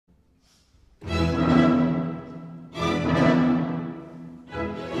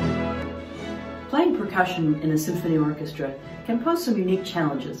percussion in a symphony orchestra can pose some unique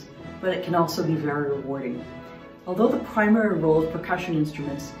challenges, but it can also be very rewarding. Although the primary role of percussion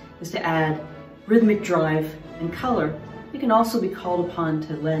instruments is to add rhythmic drive and color, they can also be called upon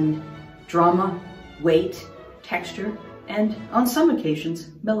to lend drama, weight, texture, and on some occasions,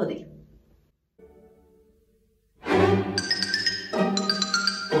 melody.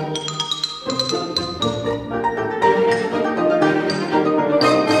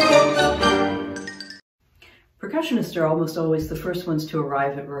 Percussionists are almost always the first ones to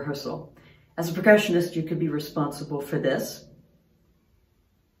arrive at rehearsal. As a percussionist, you could be responsible for this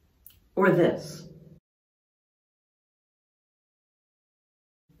or this.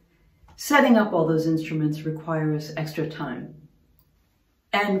 Setting up all those instruments requires extra time.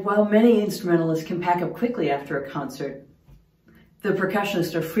 And while many instrumentalists can pack up quickly after a concert, the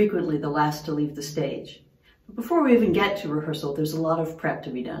percussionists are frequently the last to leave the stage. But before we even get to rehearsal, there's a lot of prep to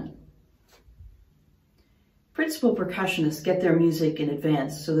be done. Principal percussionists get their music in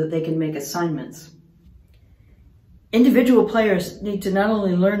advance so that they can make assignments. Individual players need to not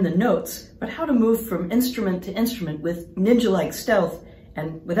only learn the notes, but how to move from instrument to instrument with ninja-like stealth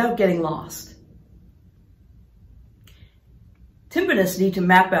and without getting lost. Timpanists need to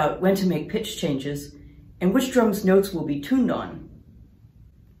map out when to make pitch changes and which drum's notes will be tuned on.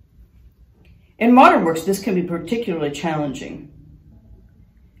 In modern works, this can be particularly challenging.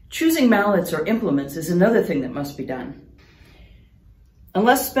 Choosing mallets or implements is another thing that must be done.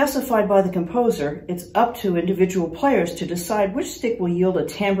 Unless specified by the composer, it's up to individual players to decide which stick will yield a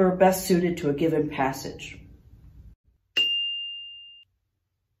timbre best suited to a given passage.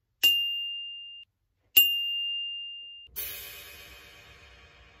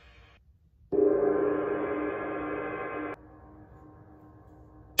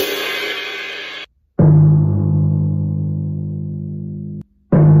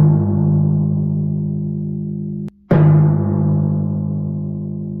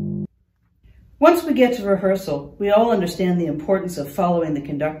 Once we get to rehearsal, we all understand the importance of following the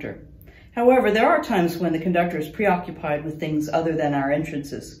conductor. However, there are times when the conductor is preoccupied with things other than our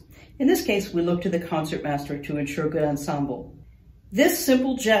entrances. In this case, we look to the concertmaster to ensure good ensemble. This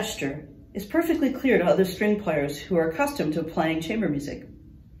simple gesture is perfectly clear to other string players who are accustomed to playing chamber music.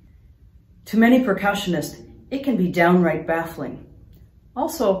 To many percussionists, it can be downright baffling.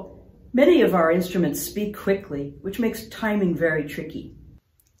 Also, many of our instruments speak quickly, which makes timing very tricky.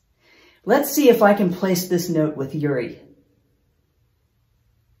 Let's see if I can place this note with Yuri.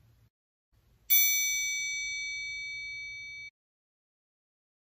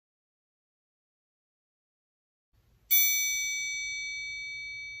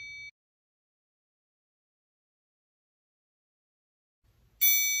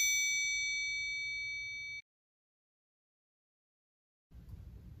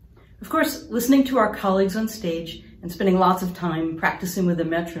 Of course, listening to our colleagues on stage and spending lots of time practicing with a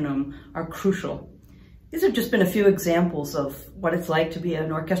metronome are crucial. These have just been a few examples of what it's like to be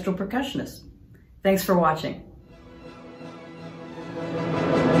an orchestral percussionist. Thanks for watching.